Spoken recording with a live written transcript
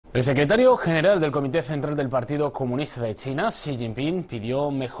El secretario general del Comité Central del Partido Comunista de China, Xi Jinping, pidió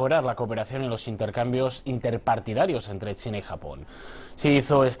mejorar la cooperación en los intercambios interpartidarios entre China y Japón. Xi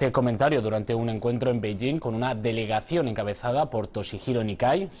hizo este comentario durante un encuentro en Beijing con una delegación encabezada por Toshihiro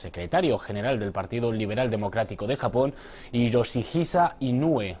Nikai, secretario general del Partido Liberal Democrático de Japón, y Yoshihisa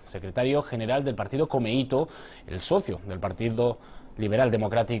Inoue, secretario general del Partido Komeito, el socio del Partido Liberal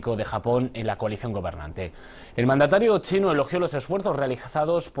Democrático de Japón en la coalición gobernante. El mandatario chino elogió los esfuerzos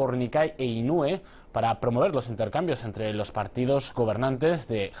realizados por Nikai e Inoue para promover los intercambios entre los partidos gobernantes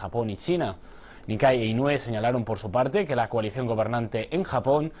de Japón y China. Nikai e Inoue señalaron por su parte que la coalición gobernante en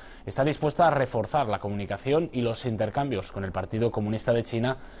Japón está dispuesta a reforzar la comunicación y los intercambios con el Partido Comunista de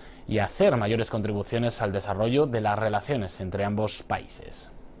China y a hacer mayores contribuciones al desarrollo de las relaciones entre ambos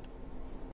países.